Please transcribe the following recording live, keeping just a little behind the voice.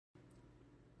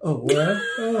Oh, what?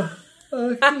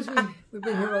 Excuse me. We've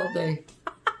been here all day.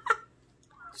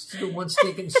 Just do one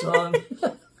stinking song.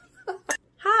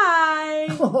 Hi.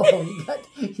 Oh,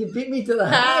 you beat me to the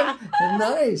high.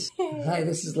 Nice. Hi,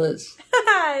 this is Liz.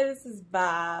 Hi, this is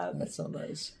Bob. That's so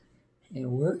nice.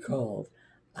 And we're called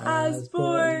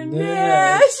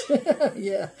OsbornNash.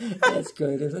 Yeah, that's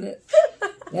good, isn't it?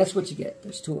 That's what you get.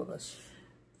 There's two of us.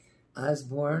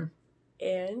 Osborn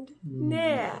And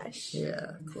Nash.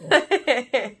 Yeah, cool.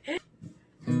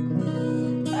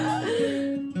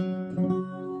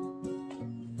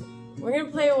 We're going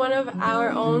to play one of our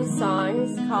own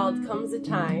songs called Comes a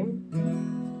Time.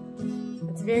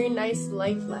 It's a very nice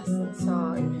life lesson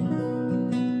song.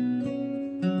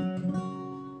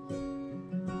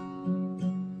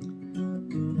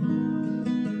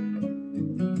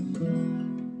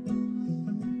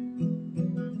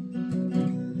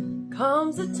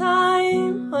 Comes a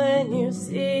time when you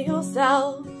see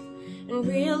yourself and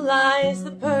realize the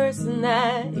person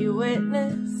that you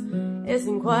witness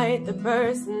isn't quite the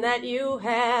person that you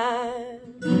had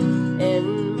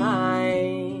in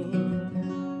mind.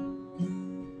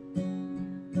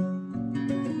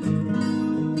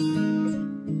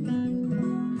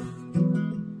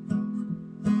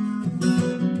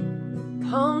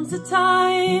 Comes a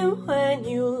time when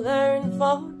you learn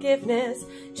forgiveness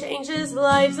changes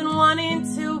lives, and wanting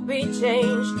to be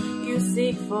changed you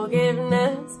seek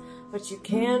forgiveness, but you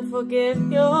can't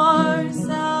forgive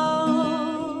yourself.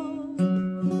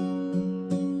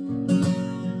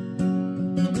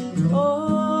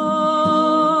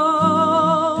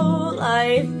 Oh,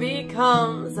 life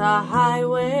becomes a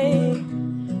highway,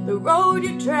 the road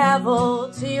you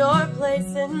travel to your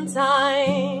place in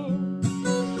time.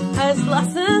 As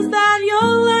lessons that you're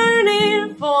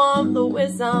learning form the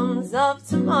wisdoms of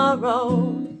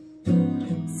tomorrow,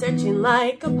 searching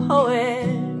like a poet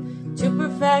to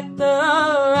perfect the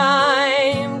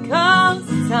rhyme. Comes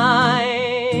the time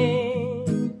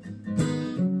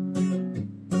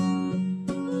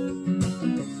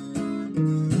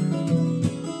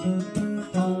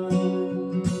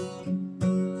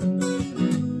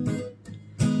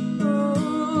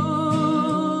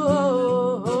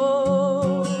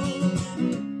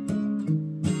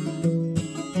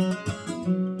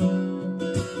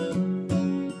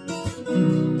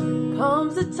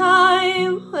Comes a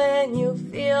time when you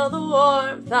feel the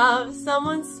warmth of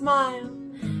someone's smile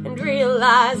and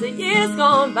realize that years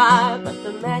gone by, but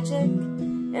the magic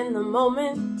in the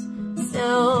moment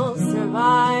still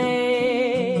survives.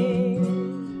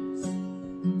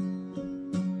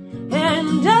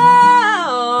 And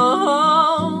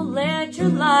oh, let your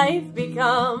life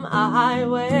become a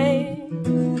highway,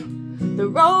 the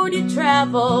road you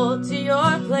travel to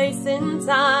your place in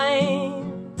time,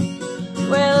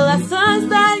 where lessons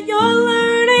that you're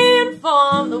learning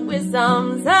form the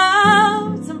wisdoms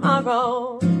of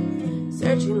tomorrow,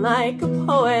 searching like a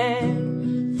poet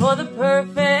for the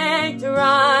perfect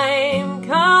rhyme.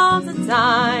 Comes a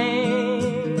time,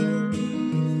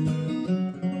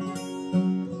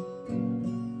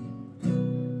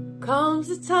 comes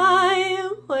a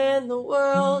time when the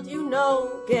world you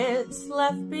know gets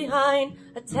left behind,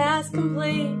 a task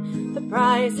complete, the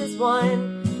prize is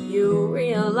won. You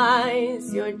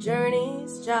realize your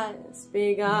journey's just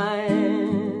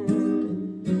begun.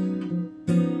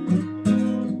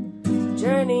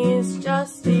 Journey's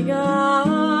just begun.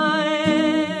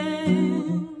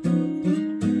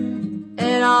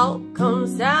 It all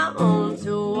comes down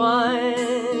to one.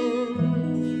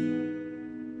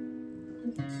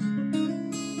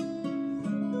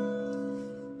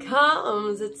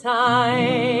 Comes a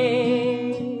time.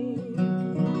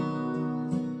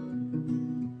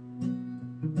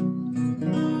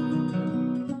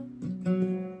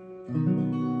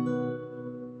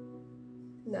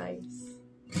 Nice.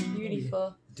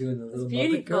 Beautiful. Doing the little it's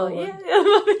beautiful. Muppet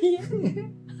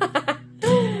girl. Yeah.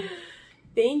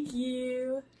 Thank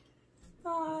you.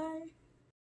 Bye.